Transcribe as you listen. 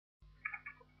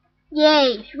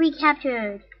Yay,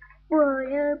 recaptured.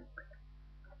 What up?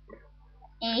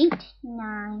 8,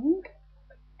 9,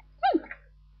 10.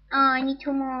 Oh, I need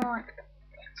 2 more.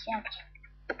 Check.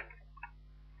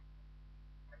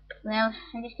 Well,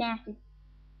 I'm just gonna have to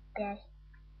guess.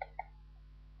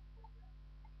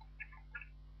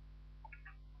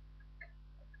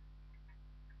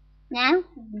 Now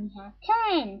we have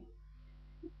 10.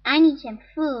 I need some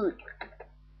food.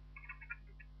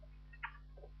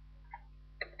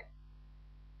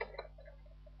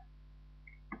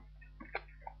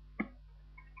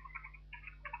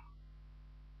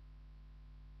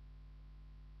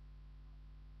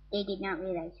 They did not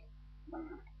realize. Wow.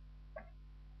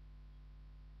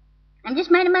 I'm just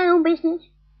minding my own business.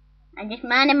 I'm just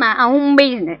minding my own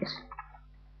business.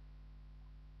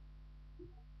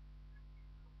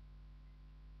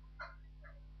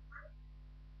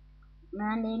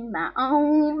 Minding my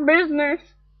own business.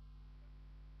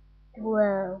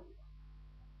 Whoa.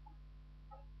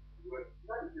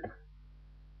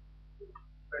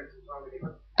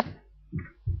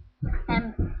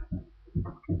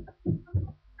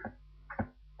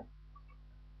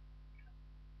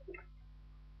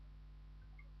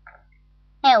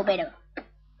 Hell better.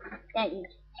 That is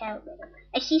hell better.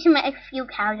 I see a few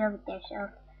cows over there, so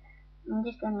I'm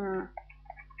just gonna.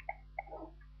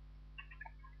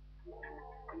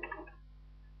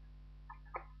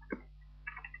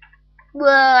 Whoa,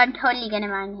 I'm totally gonna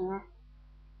mine here.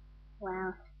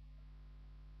 Wow.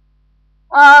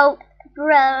 Oh,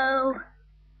 bro.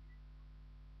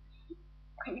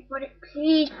 Can you put it?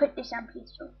 Please put this on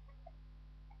peaceful.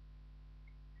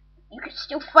 You can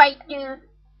still fight, dude.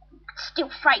 Still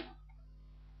fight.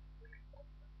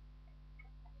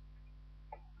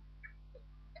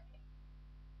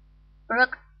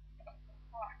 Brooke,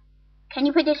 can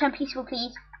you put this on peaceful,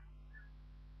 please?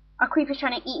 Our creeper's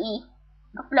trying to eat me.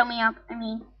 Or blow me up, I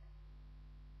mean.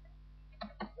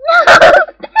 No!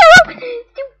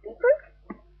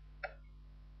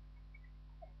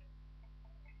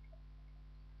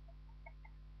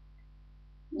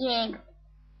 Yay.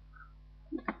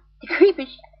 The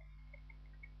creeper's...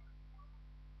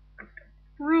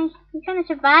 Why? You trying to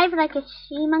survive like a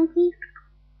sea monkey?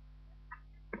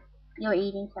 You're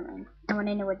eating something. I want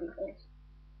to know what this is.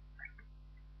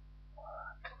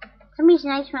 For some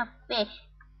reason I smell fish.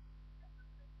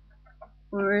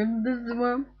 We're in this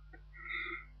one.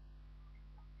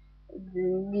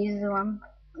 This one.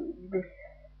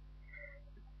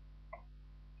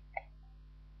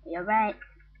 You're right.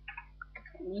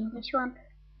 In this one.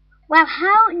 Wow,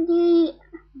 how the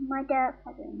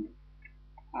motherfucking...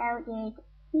 How did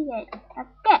he get up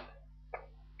there?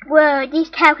 Whoa, this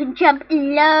cow can jump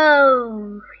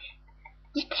low.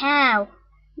 This cow.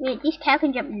 Yeah, this cow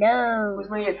can jump low. Where's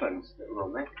my earphones that were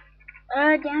on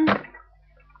there? Down.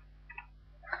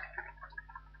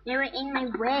 They were in my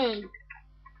way.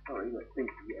 Oh, you got things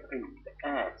to get a thing with the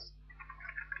ass.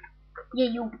 Yeah,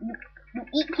 you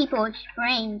eat people's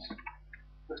brains.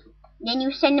 Then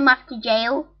you send them off to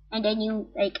jail, and then you,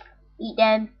 like, eat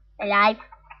them alive.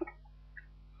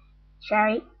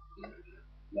 Sorry.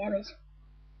 That was...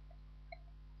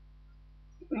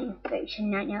 I should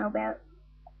not know about.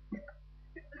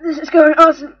 This is going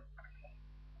awesome.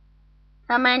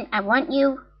 Come on, I want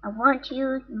you,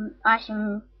 you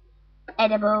awesome,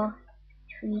 edible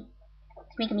treat.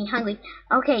 It's making me hungry.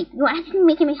 Okay, you're actually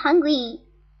making me hungry.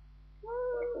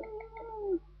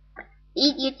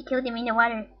 Eat you to kill them in the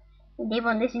water, and they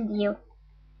won't listen to you.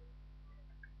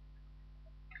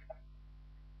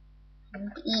 I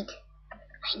need to eat.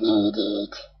 I need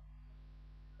it.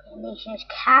 Delicious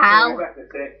cow.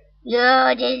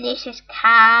 You're delicious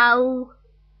cow.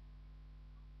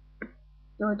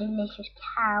 You're delicious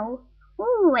cow.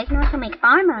 Ooh, I can also make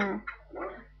armor.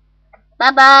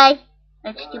 Bye bye.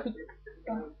 That's stupid.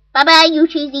 Bye bye, you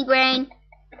cheesy brain.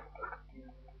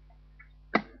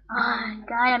 Oh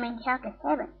god, I'm in chapter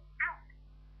 7.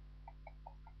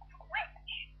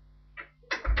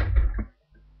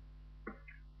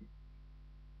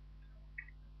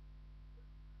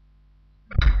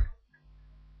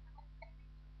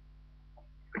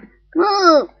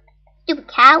 Move! Stupid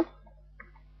cow.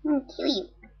 I'm gonna kill you.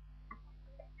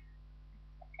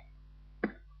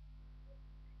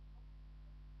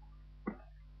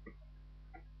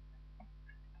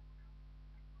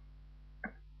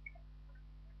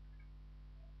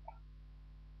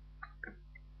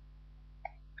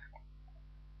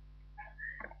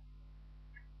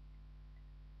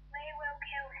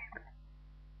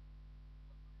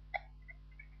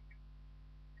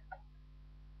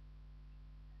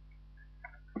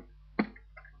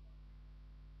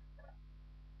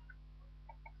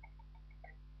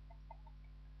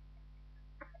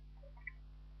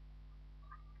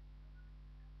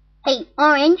 Hey,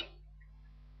 Orange.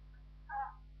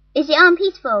 Is it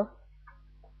unpeaceful?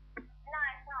 No,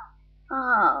 it's not.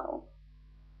 Oh.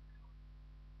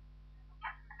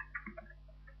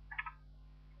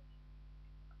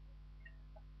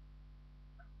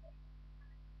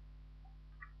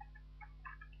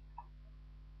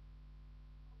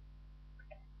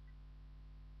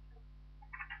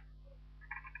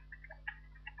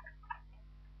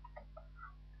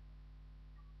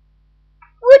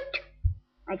 What?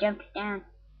 I jumped down.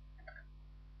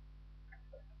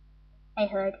 I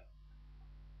heard.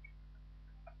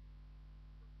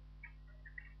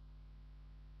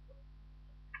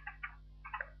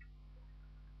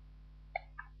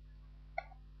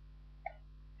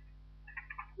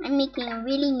 I'm making a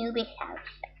really noobish house.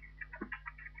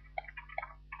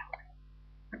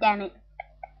 Damn it.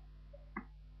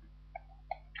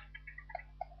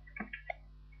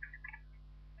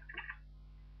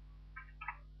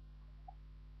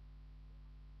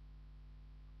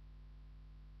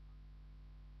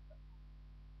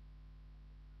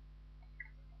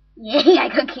 Yay, I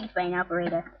got kicked by an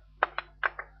operator.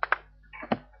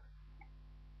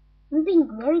 I'm being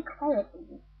very quiet.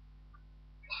 You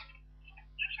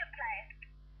should play.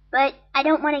 But I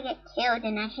don't want to get killed,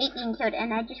 and I hate being killed,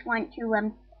 and I just want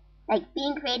to, like,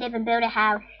 being creative and build a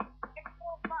house. It's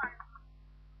more fun.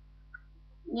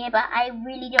 Yeah, but I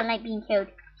really don't like being killed.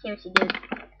 Seriously, dude.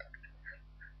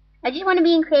 I just want to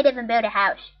be creative and build a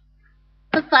house.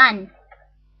 For fun.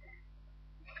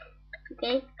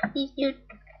 Okay? Please, dude.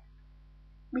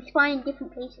 We spawn in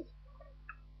different places.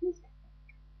 Please.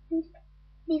 Please.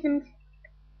 Please.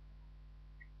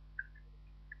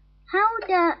 How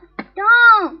the...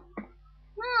 Don't!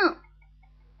 No.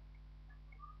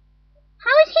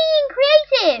 How is he being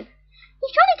creative?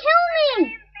 He's trying to kill me!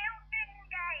 Game,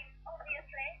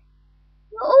 obviously.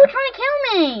 You're all trying to kill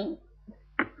me!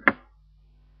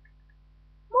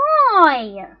 Why?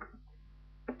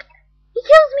 He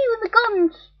kills me with a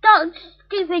golden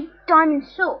stupid diamond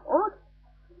sword,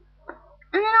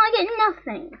 and then I get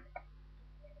nothing.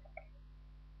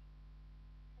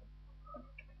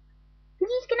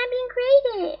 He's gonna be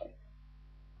creative.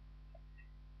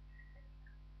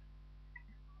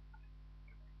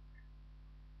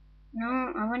 No,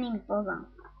 I won't even bother.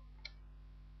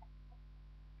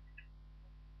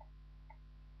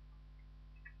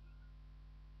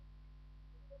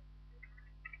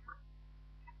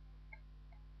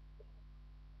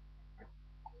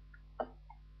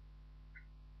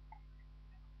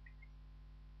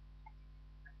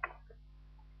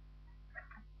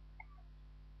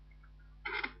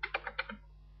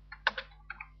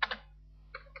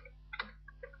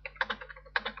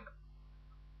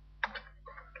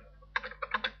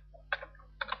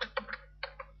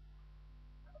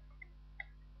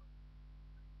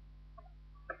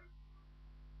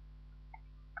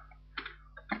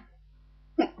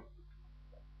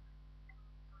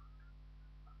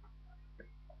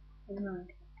 Never mind.